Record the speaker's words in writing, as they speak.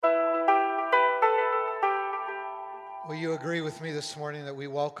Will you agree with me this morning that we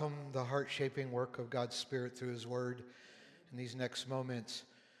welcome the heart-shaping work of God's Spirit through His Word in these next moments?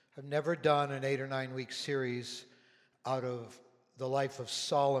 I've never done an 8 or 9 week series out of the life of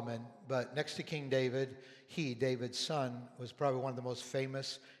Solomon, but next to King David, David's son, was probably one of the most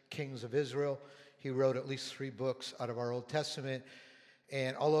famous kings of Israel. He wrote at least 3 books out of our Old Testament,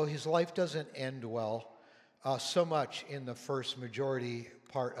 and although his life doesn't end well, so much in the first majority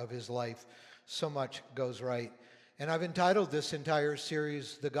part of his life, so much goes right. And I've entitled this entire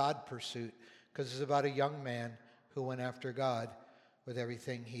series, The God Pursuit, because it's about a young man who went after God with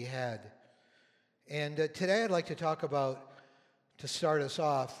everything he had. And today I'd like to talk about, to start us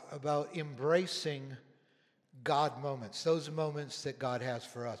off, about embracing God moments, those moments that God has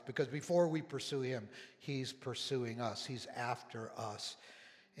for us. Because before we pursue Him, He's pursuing us. He's after us.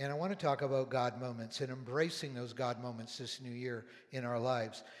 And I want to talk about God moments and embracing those God moments this new year in our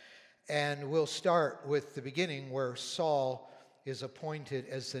lives. And we'll start with the beginning where Saul is appointed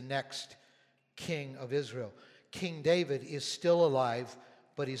as the next king of Israel. King David is still alive,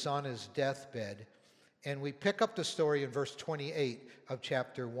 but he's on his deathbed. And we pick up the story in verse 28 of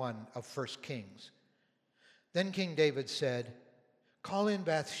chapter 1 of 1 Kings. Then King David said, "Call in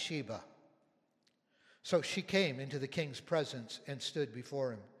Bathsheba." So she came into the king's presence and stood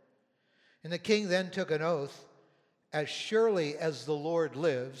before him. And the king then took an oath, "As surely as the Lord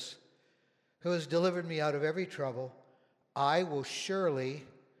lives, who has delivered me out of every trouble, I will surely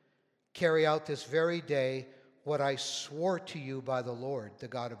carry out this very day what I swore to you by the Lord, the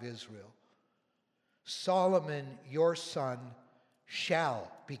God of Israel. Solomon, your son,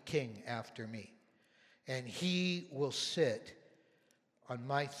 shall be king after me, and he will sit on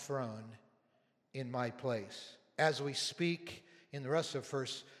my throne in my place." As we speak in the rest of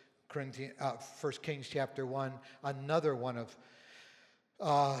 1 Kings chapter 1, another one of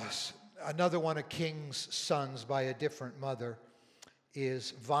King's sons by a different mother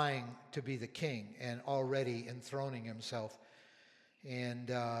is vying to be the king and already enthroning himself.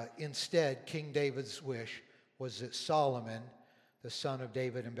 And instead, King David's wish was that Solomon, the son of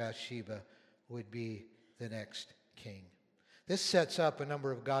David and Bathsheba, would be the next king. This sets up a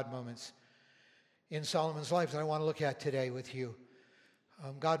number of God moments in Solomon's life that I want to look at today with you.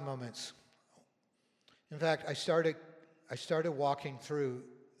 God moments. In fact, I started walking through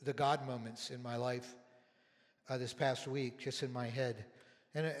the God moments in my life this past week, just in my head.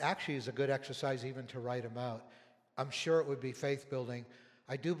 And it actually is a good exercise even to write them out. I'm sure it would be faith building.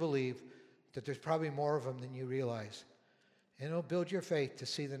 I do believe that there's probably more of them than you realize. And it'll build your faith to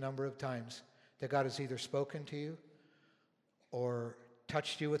see the number of times that God has either spoken to you or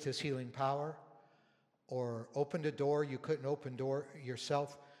touched you with His healing power or opened a door you couldn't open door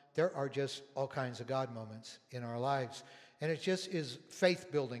yourself. There are just all kinds of God moments in our lives. And it just is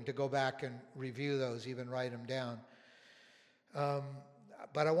faith building to go back and review those, even write them down.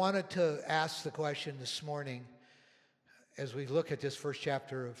 But I wanted to ask the question this morning, as we look at this first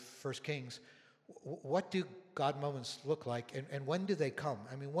chapter of 1 Kings, what do God moments look like, and when do they come?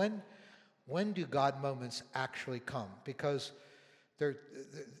 I mean, when do God moments actually come? Because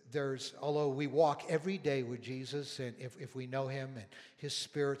there's, although we walk every day with Jesus, and if we know Him and His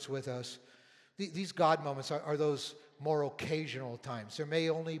Spirit's with us, these God moments are those more occasional times. There may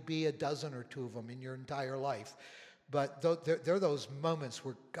only be a dozen or two of them in your entire life, but they're those moments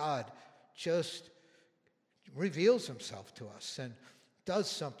where God just reveals Himself to us and does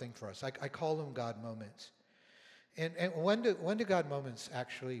something for us. I call them God moments. And when do God moments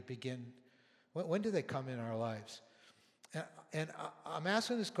actually begin? When do they come in our lives? And I'm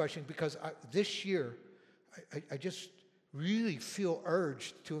asking this question because this year, I just really feel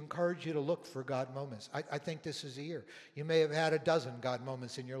urged to encourage you to look for God moments. I think this is a year. You may have had a dozen God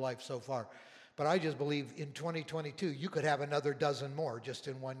moments in your life so far, but I just believe in 2022, you could have another dozen more just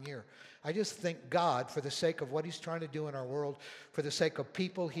in 1 year. I just thank God for the sake of what He's trying to do in our world, for the sake of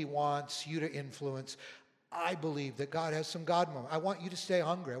people He wants you to influence. I believe that God has some God moments. I want you to stay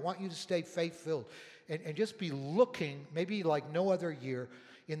hungry. I want you to stay faith-filled and just be looking, maybe like no other year,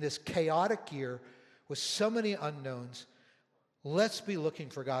 in this chaotic year with so many unknowns. Let's be looking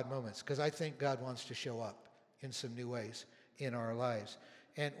for God moments, because I think God wants to show up in some new ways in our lives.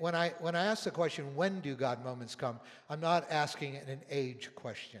 And when I ask the question, when do God moments come, I'm not asking an age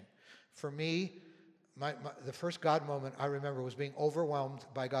question. For me, the first God moment I remember was being overwhelmed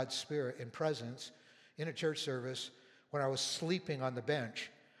by God's Spirit and presence in a church service when I was sleeping on the bench.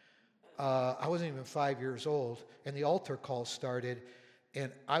 I wasn't even 5 years old, and the altar call started,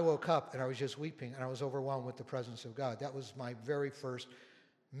 and I woke up and I was just weeping, and I was overwhelmed with the presence of God. That was my very first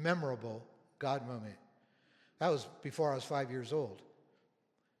memorable God moment. That was before I was 5 years old.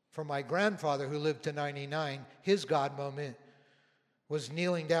 For my grandfather, who lived to 99, his God moment was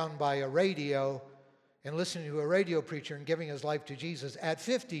kneeling down by a radio and listening to a radio preacher and giving his life to Jesus at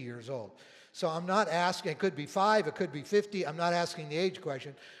 50 years old. So I'm not asking, it could be 5, it could be 50, I'm not asking the age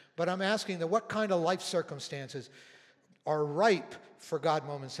question, but I'm asking that what kind of life circumstances are ripe for God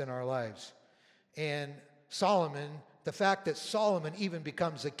moments in our lives. And Solomon, the fact that Solomon even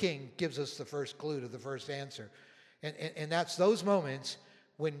becomes a king gives us the first clue to the first answer. And that's those moments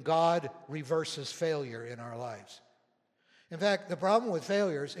when God reverses failure in our lives. In fact, the problem with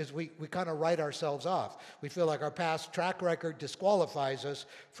failures is we kind of write ourselves off. We feel like our past track record disqualifies us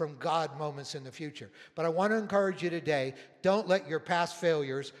from God moments in the future. But I want to encourage you today, don't let your past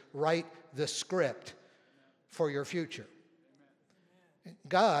failures write the script for your future.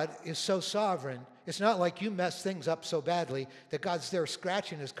 God is so sovereign. It's not like you mess things up so badly that God's there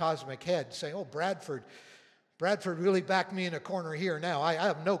scratching his cosmic head saying, oh, Bradford really backed me in a corner here now. I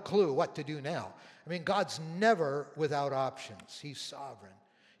have no clue what to do now. I mean, God's never without options. He's sovereign.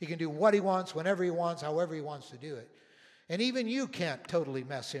 He can do what he wants, whenever he wants, however he wants to do it. And even you can't totally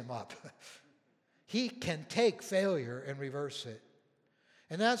mess him up. He can take failure and reverse it.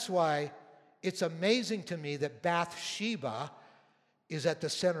 And that's why it's amazing to me that Bathsheba is at the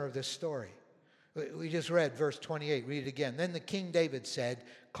center of this story. We just read verse 28. Read it again. Then the King David said,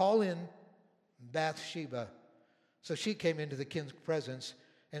 call in Bathsheba. So she came into the king's presence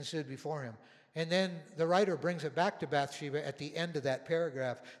and stood before him. And then the writer brings it back to Bathsheba at the end of that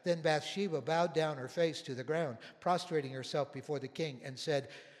paragraph. Then Bathsheba bowed down her face to the ground, prostrating herself before the king, and said,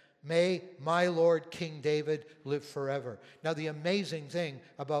 may my Lord King David live forever. Now the amazing thing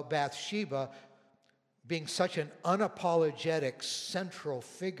about Bathsheba being such an unapologetic central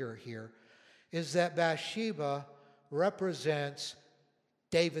figure here is that Bathsheba represents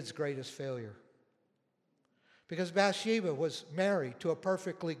David's greatest failure. Because Bathsheba was married to a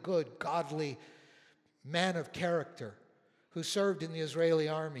perfectly good, godly man of character who served in the Israeli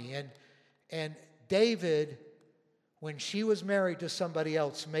army. And David, when she was married to somebody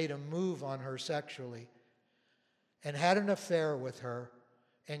else, made a move on her sexually and had an affair with her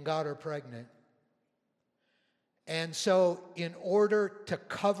and got her pregnant. And so in order to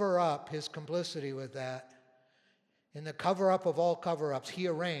cover up his complicity with that, in the cover-up of all cover-ups, he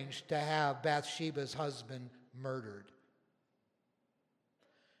arranged to have Bathsheba's husband murdered.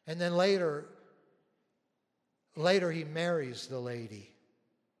 And then later he marries the lady.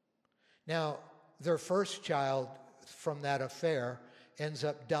 Now, their first child from that affair ends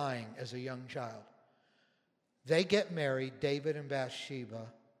up dying as a young child. They get married, David and Bathsheba,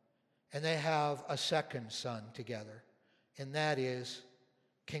 and they have a second son together, and that is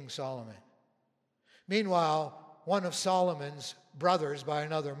King Solomon. Meanwhile, one of Solomon's brothers by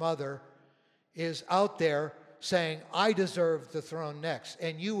another mother is out there saying, I deserve the throne next.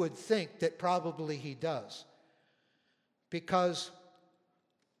 And you would think that probably he does. Because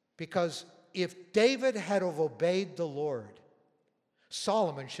if David had have obeyed the Lord,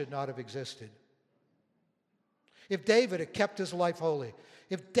 Solomon should not have existed. If David had kept his life holy,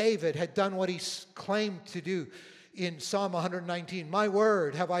 if David had done what he claimed to do in Psalm 119, my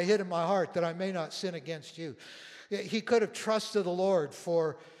word have I hid in my heart that I may not sin against you. He could have trusted the Lord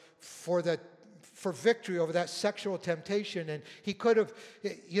for victory over that sexual temptation. And he could have,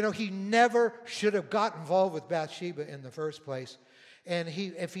 he never should have got involved with Bathsheba in the first place. And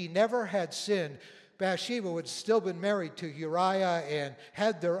if he never had sinned, Bathsheba would still been married to Uriah and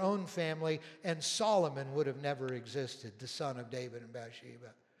had their own family, and Solomon would have never existed, the son of David and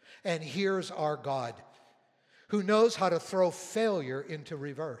Bathsheba. And here's our God, who knows how to throw failure into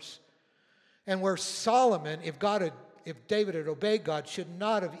reverse. And where Solomon, if David had obeyed God, should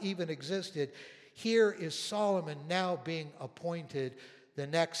not have even existed, here is Solomon now being appointed the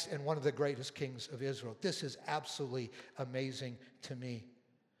next and one of the greatest kings of Israel. This is absolutely amazing to me.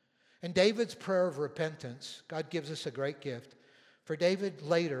 And David's prayer of repentance, God gives us a great gift. For David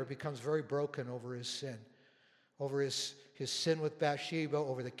later becomes very broken over his sin, over his sin with Bathsheba,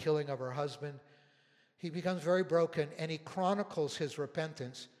 over the killing of her husband. He becomes very broken, and he chronicles his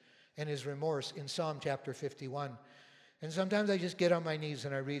repentance and his remorse in Psalm chapter 51. And sometimes I just get on my knees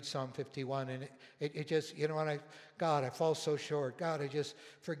and I read Psalm 51, and it just, God, I fall so short. God, just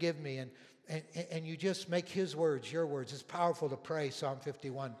forgive me. And you just make his words your words. It's powerful to pray Psalm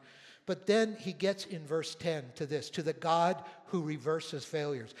 51. But then he gets in verse 10 to this, to the God who reverses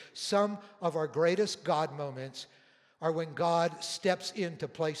failures. Some of our greatest God moments are when God steps into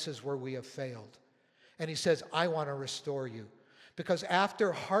places where we have failed. And he says, I want to restore you. Because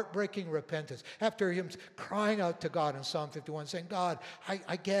after heartbreaking repentance, after him crying out to God in Psalm 51, saying, God,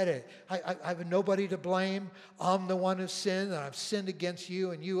 I get it. I have nobody to blame. I'm the one who sinned, and I've sinned against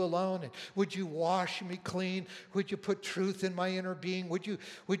you and you alone. And would you wash me clean? Would you put truth in my inner being? Would you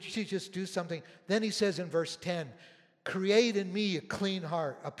just do something? Then he says in verse 10, create in me a clean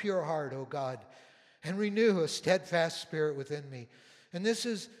heart, a pure heart, O God, and renew a steadfast spirit within me. And this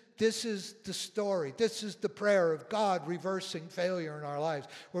is the story. This is the prayer of God reversing failure in our lives,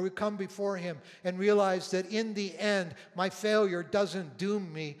 where we come before him and realize that in the end, my failure doesn't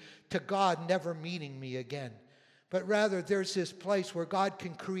doom me to God never meeting me again. But rather, there's this place where God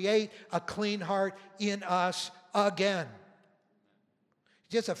can create a clean heart in us again.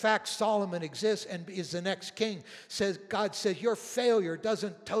 Just a fact Solomon exists and is the next king. God says, your failure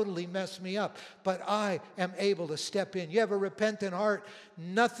doesn't totally mess me up, but I am able to step in. You have a repentant heart.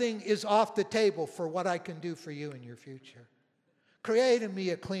 Nothing is off the table for what I can do for you in your future. Create in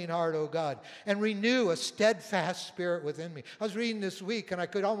me a clean heart, O God, and renew a steadfast spirit within me. I was reading this week, and I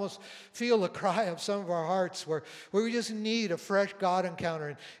could almost feel the cry of some of our hearts where we just need a fresh God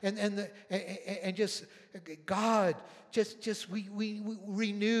encounter. And just, God, we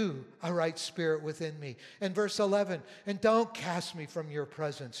renew a right spirit within me. And verse 11, and don't cast me from your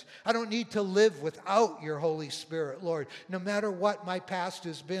presence. I don't need to live without your Holy Spirit, Lord, no matter what my past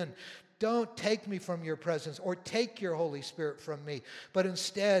has been. Don't take me from your presence or take your Holy Spirit from me. But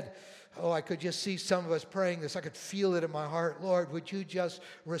instead, I could just see some of us praying this. I could feel it in my heart. Lord, would you just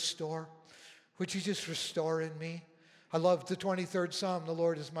restore? Would you just restore in me? I love the 23rd Psalm. The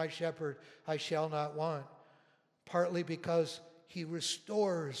Lord is my shepherd. I shall not want. Partly because he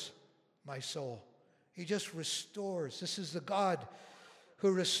restores my soul. He just restores. This is the God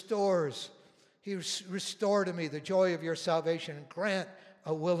who restores. He restore to me the joy of your salvation and grant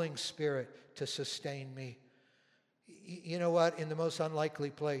a willing spirit to sustain me. You know what? In the most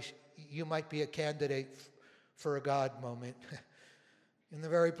unlikely place, you might be a candidate for a God moment. In the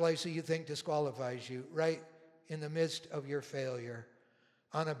very place that you think disqualifies you, right in the midst of your failure,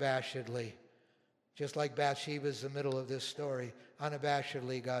 unabashedly. Just like Bathsheba is the middle of this story,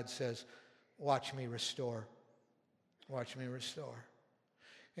 unabashedly God says, watch me restore. Watch me restore.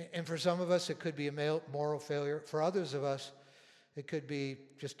 And for some of us, it could be a moral failure. For others of us, it could be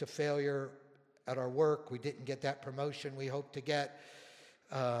just a failure at our work. We didn't get that promotion we hoped to get.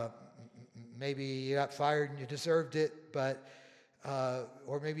 Maybe you got fired and you deserved it,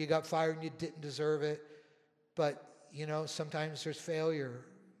 or maybe you got fired and you didn't deserve it. But, sometimes there's failure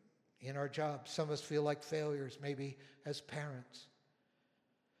in our job. Some of us feel like failures, maybe as parents.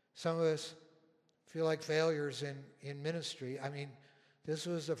 Some of us feel like failures in ministry. I mean, this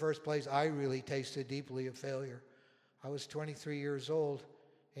was the first place I really tasted deeply of failure. I was 23 years old,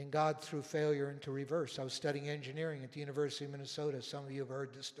 and God threw failure into reverse. I was studying engineering at the University of Minnesota. Some of you have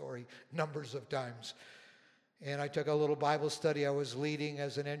heard this story numbers of times. And I took a little Bible study I was leading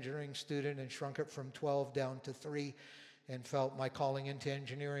as an engineering student and shrunk it from 12 down to 3 and felt my calling into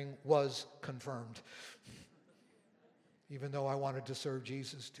engineering was confirmed, even though I wanted to serve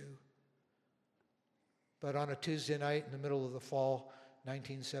Jesus too. But on a Tuesday night in the middle of the fall,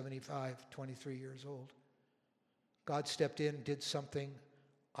 1975, 23 years old, God stepped in, did something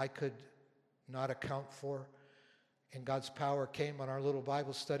I could not account for, and God's power came on our little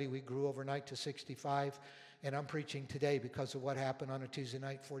Bible study. We grew overnight to 65, and I'm preaching today because of what happened on a Tuesday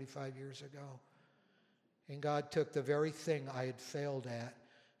night 45 years ago. And God took the very thing I had failed at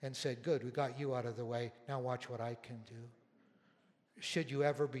and said, good, we got you out of the way. Now watch what I can do. Should you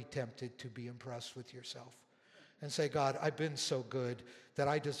ever be tempted to be impressed with yourself and say, God, I've been so good that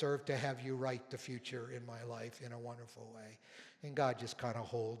I deserve to have you write the future in my life in a wonderful way. And God just kind of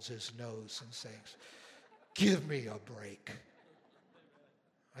holds his nose and says, give me a break.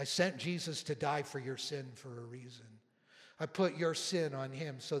 I sent Jesus to die for your sin for a reason. I put your sin on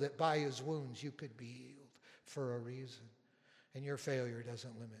him so that by his wounds you could be healed for a reason. And your failure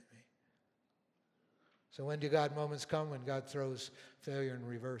doesn't limit me. So when do God moments come? When God throws failure in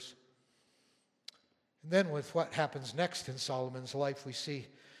reverse. And then with what happens next in Solomon's life, we see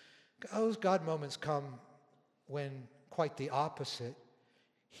those God moments come when quite the opposite.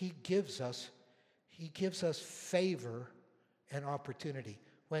 He gives us favor and opportunity.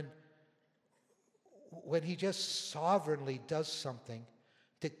 When he just sovereignly does something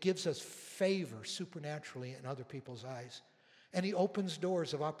that gives us favor supernaturally in other people's eyes. And he opens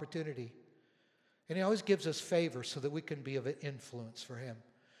doors of opportunity. And he always gives us favor so that we can be of an influence for him.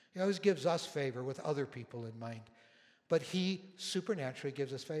 He always gives us favor with other people in mind. But he supernaturally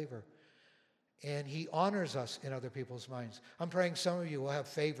gives us favor. And he honors us in other people's minds. I'm praying some of you will have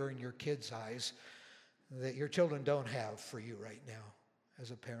favor in your kids' eyes. that your children don't have for you right now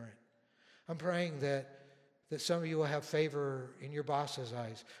as a parent. I'm praying that some of you will have favor in your boss's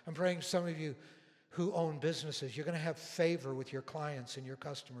eyes. I'm praying some of you who own businesses, you're going to have favor with your clients and your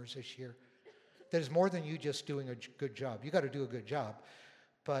customers this year. That is more than you just doing a good job. You got to do a good job.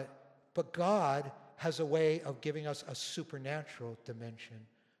 But God has a way of giving us a supernatural dimension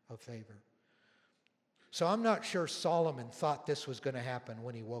of favor. So I'm not sure Solomon thought this was going to happen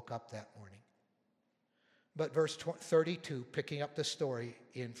when he woke up that morning. But verse 32, picking up the story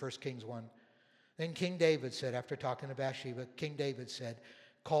in 1 Kings 1, then King David said, after talking to Bathsheba, King David said,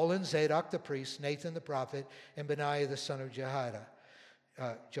 call in Zadok the priest, Nathan the prophet, and Benaiah the son of Jehoiada.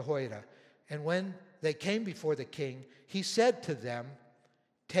 And when they came before the king, he said to them,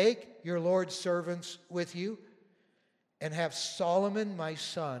 take your Lord's servants with you, and have Solomon my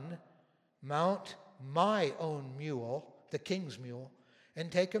son mount my own mule, the king's mule,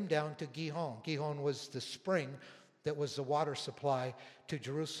 and take him down to Gihon. Gihon was the spring that was the water supply to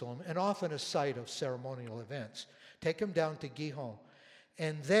Jerusalem, and often a site of ceremonial events. Take him down to Gihon.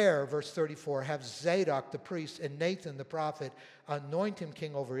 And there, verse 34, have Zadok the priest and Nathan the prophet anoint him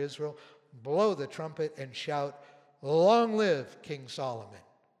king over Israel, blow the trumpet and shout, long live King Solomon.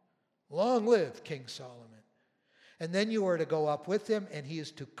 Long live King Solomon. And then you are to go up with him, and he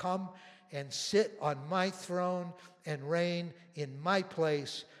is to come and sit on my throne and reign in my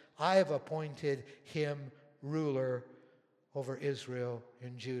place. I have appointed him ruler over Israel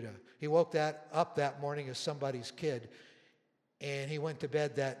and Judah. He woke up that morning as somebody's kid, and he went to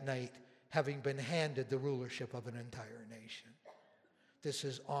bed that night having been handed the rulership of an entire nation. This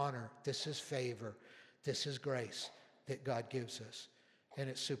is honor. This is favor. This is grace that God gives us, and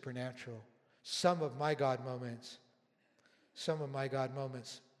it's supernatural. Some of my God moments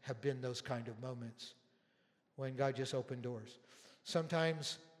have been those kind of moments when God just opened doors.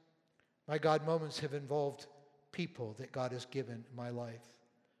 Sometimes my God moments have involved people that God has given in my life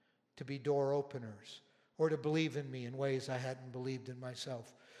to be door openers, or to believe in me in ways I hadn't believed in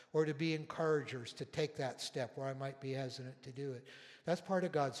myself, or to be encouragers to take that step where I might be hesitant to do it. That's part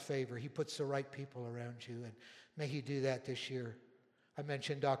of God's favor. He puts the right people around you, and may He do that this year. I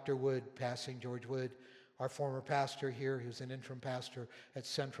mentioned Dr. Wood passing, George Wood, our former pastor here. He was an interim pastor at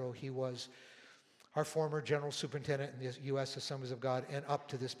Central. He was our former general superintendent in the U.S. Assemblies of God, and up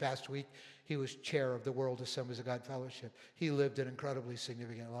to this past week, he was chair of the World Assemblies of God Fellowship. He lived an incredibly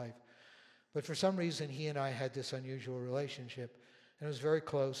significant life. But for some reason, he and I had this unusual relationship, and it was very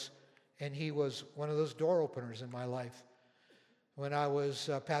close, and he was one of those door openers in my life. When I was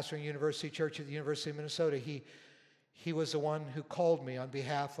pastoring University Church at the University of Minnesota, he was the one who called me on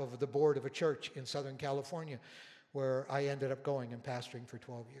behalf of the board of a church in Southern California, where I ended up going and pastoring for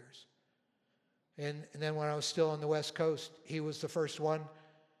 12 years. And then when I was still on the West Coast, he was the first one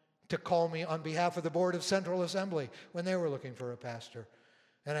to call me on behalf of the board of Central Assembly when they were looking for a pastor.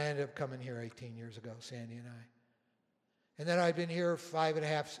 And I ended up coming here 18 years ago, Sandy and I. And then I'd been here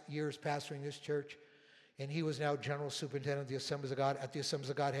 5.5 years pastoring this church, and he was now general superintendent of the Assemblies of God at the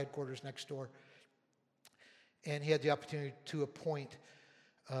Assemblies of God headquarters next door. And he had the opportunity to appoint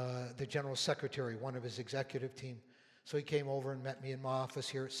the general secretary, one of his executive team. So he came over and met me in my office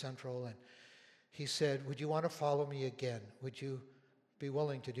here at Central, and he said, would you want to follow me again? Would you be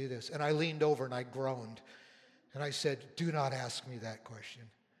willing to do this? And I leaned over and I groaned. And I said, do not ask me that question.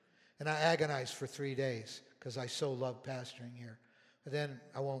 And I agonized for 3 days because I so love pastoring here. But then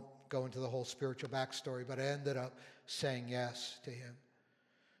I won't go into the whole spiritual backstory, but I ended up saying yes to him.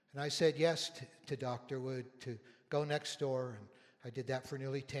 And I said yes to Dr. Wood to go next door, and I did that for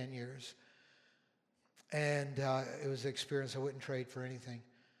nearly 10 years. And it was an experience I wouldn't trade for anything.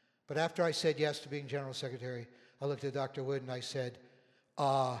 But after I said yes to being general secretary, I looked at Dr. Wood and I said,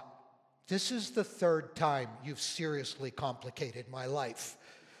 this is the third time you've seriously complicated my life.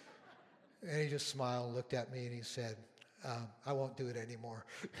 And he just smiled, looked at me, and he said, I won't do it anymore.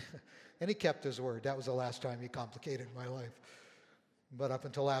 And he kept his word. That was the last time he complicated my life. But up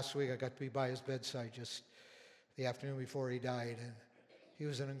until last week, I got to be by his bedside just the afternoon before he died. And he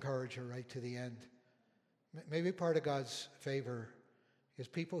was an encourager right to the end. Maybe part of God's favor is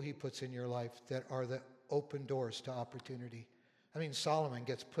people He puts in your life that are the open doors to opportunity. I mean, Solomon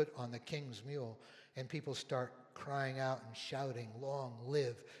gets put on the king's mule, and people start crying out and shouting, long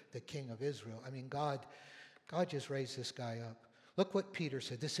live the King of Israel. I mean, God just raised this guy up. Look what Peter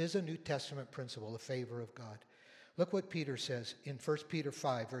said. This is a New Testament principle, the favor of God. Look what Peter says in 1 Peter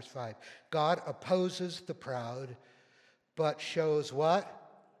 5, verse 5. God opposes the proud, but shows what?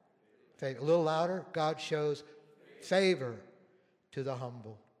 Favor. A little louder. God shows favor to the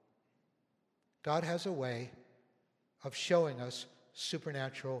humble. God has a way of showing us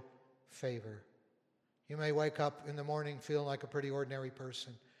supernatural favor. You may wake up in the morning feeling like a pretty ordinary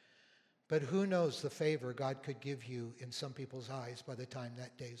person. But who knows the favor God could give you in some people's eyes by the time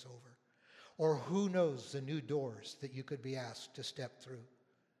that day's over? Or who knows the new doors that you could be asked to step through?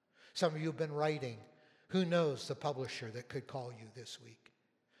 Some of you have been writing. Who knows the publisher that could call you this week?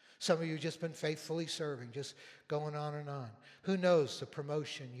 Some of you have just been faithfully serving, just going on and on. Who knows the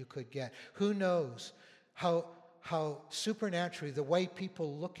promotion you could get? Who knows how supernaturally the way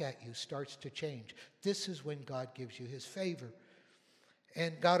people look at you starts to change? This is when God gives you his favor.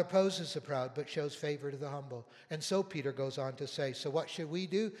 And God opposes the proud, but shows favor to the humble. And so Peter goes on to say, so what should we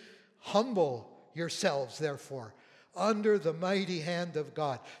do? Humble yourselves, therefore, under the mighty hand of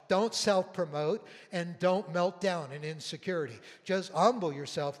God. Don't self-promote and don't melt down in insecurity. Just humble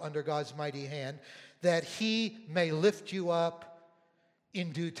yourself under God's mighty hand that he may lift you up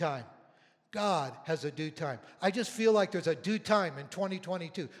in due time. God has a due time. I just feel like there's a due time in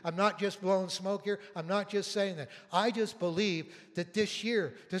 2022. I'm not just blowing smoke here. I'm not just saying that. I just believe that this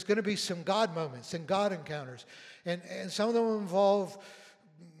year there's going to be some God moments and God encounters. And some of them involve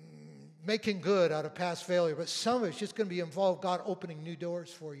making good out of past failure, but some of it's just going to be involved God opening new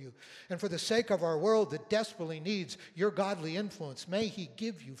doors for you. And for the sake of our world that desperately needs your godly influence, may he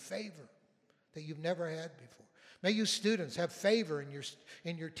give you favor that you've never had before. May you students have favor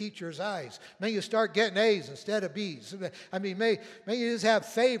in your teacher's eyes. May you start getting A's instead of B's. I mean, may you just have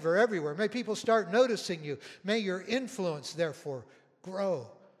favor everywhere. May people start noticing you. May your influence, therefore, grow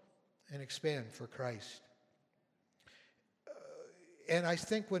and expand for Christ. And I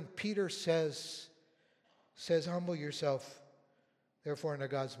think when Peter says, humble yourself, therefore, under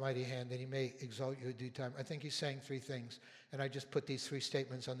God's mighty hand, that he may exalt you at due time, I think he's saying three things. And I just put these three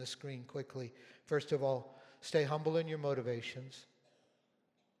statements on the screen quickly. First of all, stay humble in your motivations.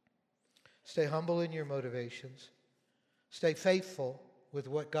 Stay humble in your motivations. Stay faithful with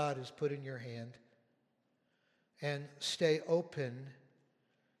what God has put in your hand. And stay open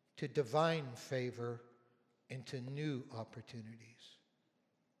to divine favor and to new opportunities.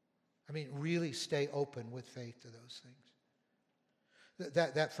 I mean, really stay open with faith to those things.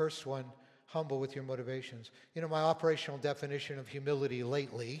 That first one, humble with your motivations. You know, my operational definition of humility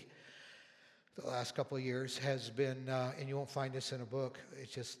lately, the last couple of years, has been, and you won't find this in a book,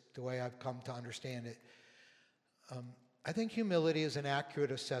 it's just the way I've come to understand it. I think humility is an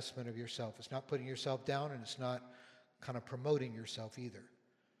accurate assessment of yourself. It's not putting yourself down, and it's not kind of promoting yourself either.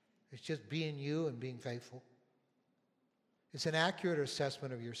 It's just being you and being faithful. It's an accurate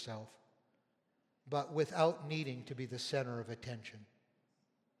assessment of yourself, but without needing to be the center of attention.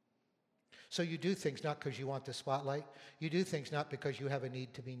 So you do things not because you want the spotlight. You do things not because you have a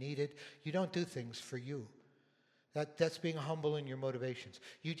need to be needed. You don't do things for you. That's being humble in your motivations.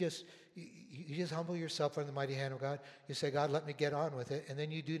 You just humble yourself under the mighty hand of God. You say, God, let me get on with it. And then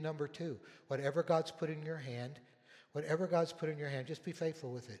you do number two. Whatever God's put in your hand, just be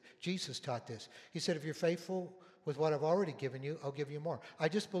faithful with it. Jesus taught this. He said, if you're faithful with what I've already given you, I'll give you more. I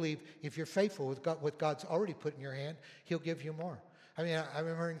just believe if you're faithful with what God's already put in your hand, he'll give you more. I mean, I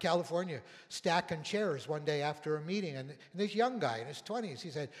remember in California stacking chairs one day after a meeting, and this young guy in his 20s, he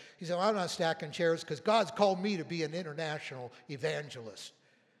said, well, I'm not stacking chairs because God's called me to be an international evangelist.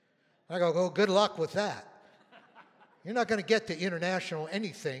 And I go, oh, good luck with that. You're not going to get to international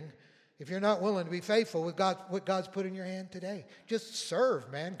anything if you're not willing to be faithful with what God's put in your hand today. Just serve,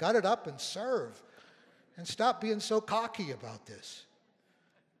 man. Gut it up and serve. And stop being so cocky about this.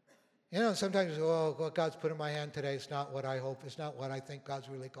 You know, sometimes, what God's put in my hand today is not what I hope. It's not what I think God's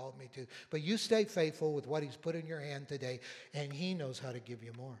really called me to. But you stay faithful with what he's put in your hand today, and he knows how to give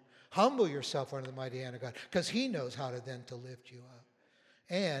you more. Humble yourself under the mighty hand of God, because he knows how to then to lift you up.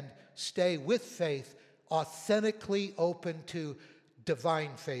 And stay with faith, authentically open to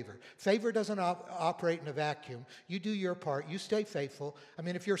divine favor. Favor doesn't operate in a vacuum. You do your part. You stay faithful. I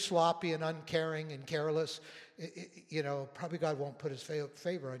mean, if you're sloppy and uncaring and careless, probably God won't put his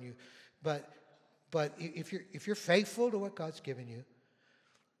favor on you. But if you're faithful to what God's given you,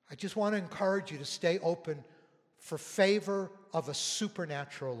 I just want to encourage you to stay open for favor of a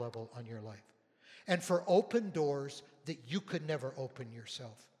supernatural level on your life, and for open doors that you could never open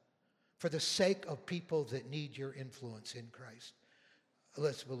yourself, for the sake of people that need your influence in Christ.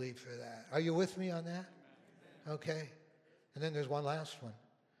 Let's believe for that. Are you with me on that? Okay. And then there's one last one.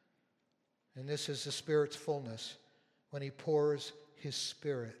 And this is the Spirit's fullness, when he pours his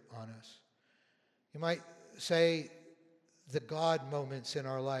Spirit on us. You might say the God moments in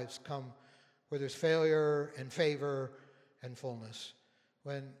our lives come where there's failure and favor and fullness.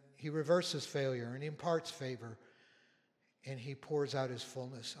 When he reverses failure and he imparts favor and he pours out his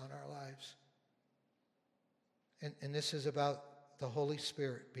fullness on our lives. And this is about the Holy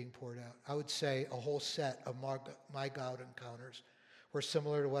Spirit being poured out. I would say a whole set of my God encounters were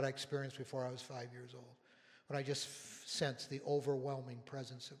similar to what I experienced before I was 5 years old, when I just sensed the overwhelming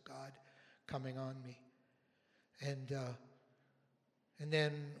presence of God coming on me. And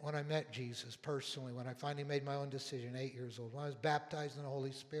then when I met Jesus personally, when I finally made my own decision, 8 years old, when I was baptized in the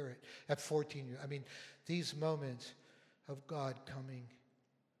Holy Spirit at 14 years, I mean, these moments of God coming,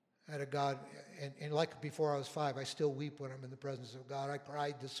 at a God, and like before I was 5, I still weep when I'm in the presence of God. I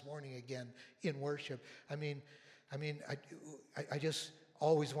cried this morning again in worship. I just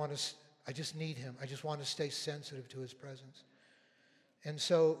always want to, I just need him. I just want to stay sensitive to his presence. And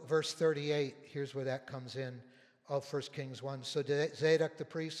so verse 38, here's where that comes in of 1 Kings 1. So Zadok the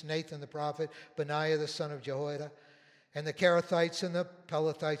priest, Nathan the prophet, Benaiah the son of Jehoiada, and the Kerethites and the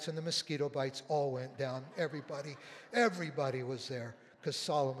Pelethites and the mosquito bites all went down. Everybody was there, because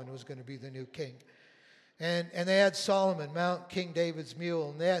Solomon was going to be the new king. And they had Solomon mount King David's mule,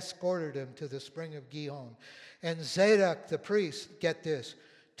 and they escorted him to the spring of Gihon. And Zadok the priest, get this,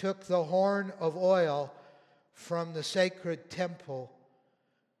 took the horn of oil from the sacred temple,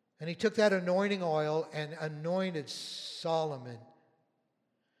 and he took that anointing oil and anointed Solomon.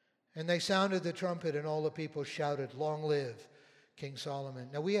 And they sounded the trumpet, and all the people shouted, "Long live King Solomon."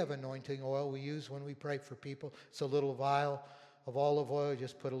 Now, we have anointing oil we use when we pray for people. It's a little vial of olive oil.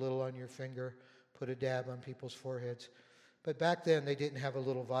 Just put a little on your finger, put a dab on people's foreheads. But back then, they didn't have a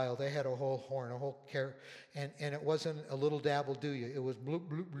little vial. They had a whole horn, a whole and it wasn't a little dab will do you. It was bloop,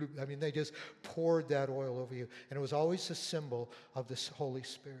 bloop, bloop. I mean, they just poured that oil over you. And it was always a symbol of the Holy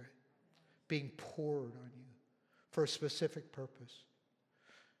Spirit being poured on you for a specific purpose.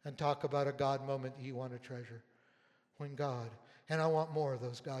 And talk about a God moment that you want to treasure. When God, and I want more of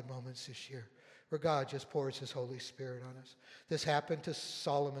those God moments this year, where God just pours his Holy Spirit on us. This happened to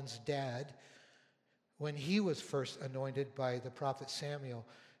Solomon's dad when he was first anointed by the prophet Samuel.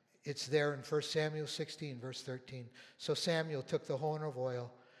 It's there in 1 Samuel 16, verse 13. So Samuel took the horn of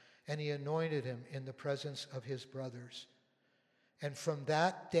oil, and he anointed him in the presence of his brothers. And from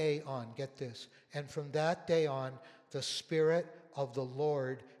that day on, get this, and from that day on, the Spirit of the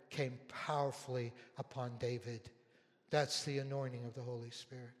Lord came powerfully upon David. That's the anointing of the Holy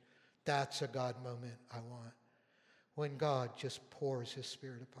Spirit. That's a God moment I want. When God just pours his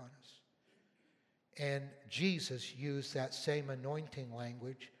Spirit upon us. And Jesus used that same anointing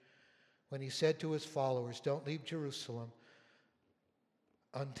language when he said to his followers, "Don't leave Jerusalem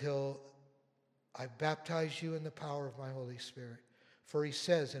until I baptize you in the power of my Holy Spirit." For he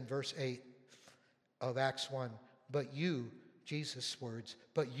says in verse 8 of Acts 1, "But you," Jesus' words,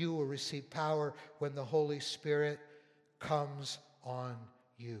 "but you will receive power when the Holy Spirit comes on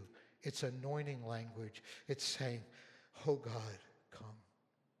you." It's anointing language. It's saying, "Oh God, come."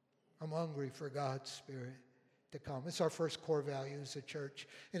 I'm hungry for God's Spirit to come. It's our first core value as a church.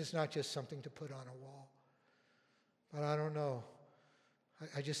 And it's not just something to put on a wall. But I don't know.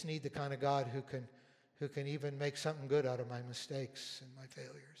 I just need the kind of God who can even make something good out of my mistakes and my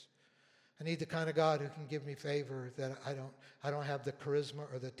failures. I need the kind of God who can give me favor that I don't have the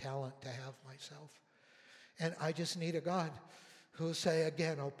charisma or the talent to have myself. And I just need a God who will say,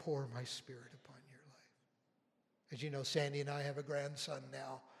 "Again, I'll pour my Spirit upon your life." As you know, Sandy and I have a grandson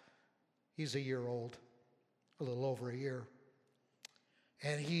now. He's a year old, a little over a year.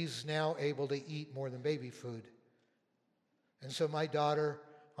 And he's now able to eat more than baby food. And so my daughter,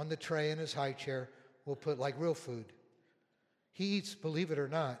 on the tray in his high chair, will put like real food. He eats, believe it or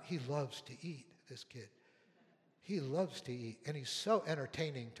not, he loves to eat, this kid. He loves to eat, and he's so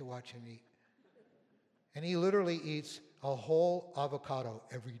entertaining to watch him eat. And he literally eats a whole avocado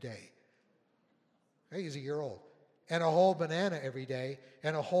every day. He's a year old. And a whole banana every day,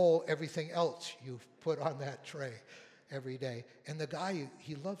 and a whole everything else you've put on that tray every day. And the guy,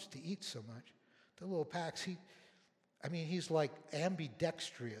 he loves to eat so much. The little packs, he's like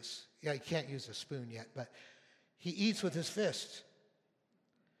ambidextrous. Yeah, he can't use a spoon yet, but he eats with his fists.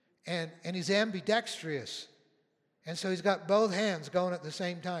 And he's ambidextrous. And so he's got both hands going at the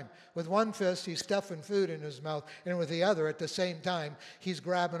same time. With one fist, he's stuffing food in his mouth, and with the other, at the same time, he's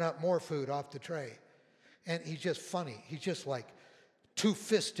grabbing up more food off the tray. And he's just funny. He's just like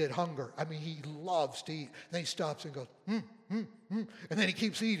two-fisted hunger. He loves to eat. Then he stops and goes, and then he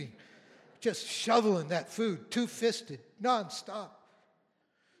keeps eating. Just shoveling that food, two-fisted, nonstop.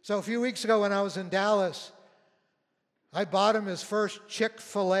 So a few weeks ago when I was in Dallas, I bought him his first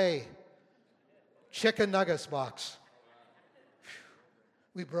Chick-fil-A chicken nuggets box.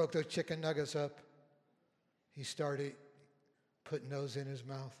 We broke those chicken nuggets up. He started putting those in his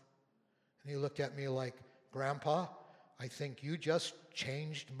mouth. And he looked at me like, "Grandpa, I think you just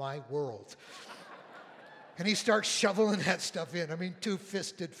changed my world." And he starts shoveling that stuff in. I mean,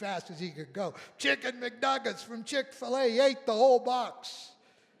 two-fisted fast as he could go. Chicken McNuggets from Chick-fil-A. He ate the whole box.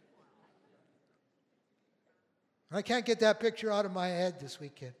 I can't get that picture out of my head this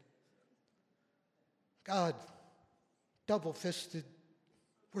weekend. God, double-fisted.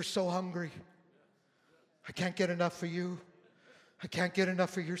 We're so hungry. I can't get enough of you. I can't get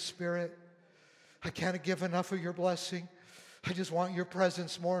enough of your Spirit. I can't give enough of your blessing. I just want your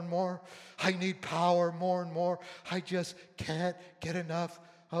presence more and more. I need power more and more. I just can't get enough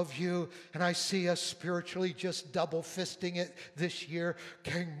of you. And I see us spiritually just double-fisting it this year,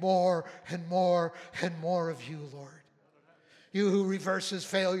 getting more and more and more of you, Lord. You who reverses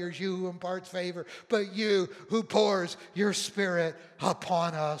failures, you who imparts favor, but you who pours your Spirit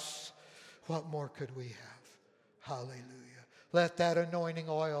upon us. What more could we have? Hallelujah. Let that anointing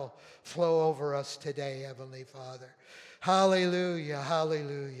oil flow over us today, Heavenly Father. Hallelujah,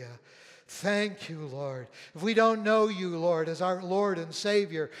 hallelujah. Thank you, Lord. If we don't know you, Lord, as our Lord and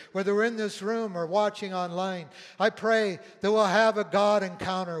Savior, whether we're in this room or watching online, I pray that we'll have a God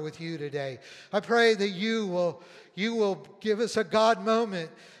encounter with you today. I pray that you will give us a God moment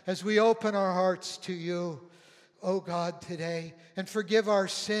as we open our hearts to you, oh God, today, and forgive our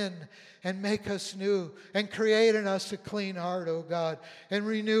sin and make us new and create in us a clean heart, oh God, and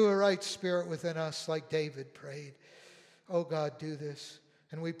renew a right spirit within us like David prayed. Oh God, do this.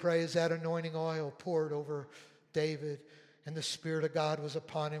 And we pray as that anointing oil poured over David and the Spirit of God was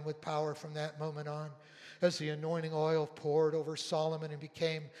upon him with power from that moment on. As the anointing oil poured over Solomon and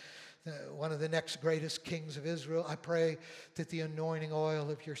became one of the next greatest kings of Israel, I pray that the anointing oil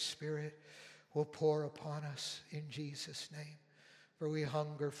of your Spirit will pour upon us in Jesus' name. For we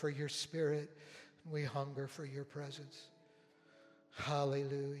hunger for your Spirit and we hunger for your presence.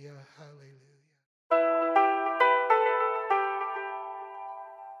 Hallelujah, hallelujah.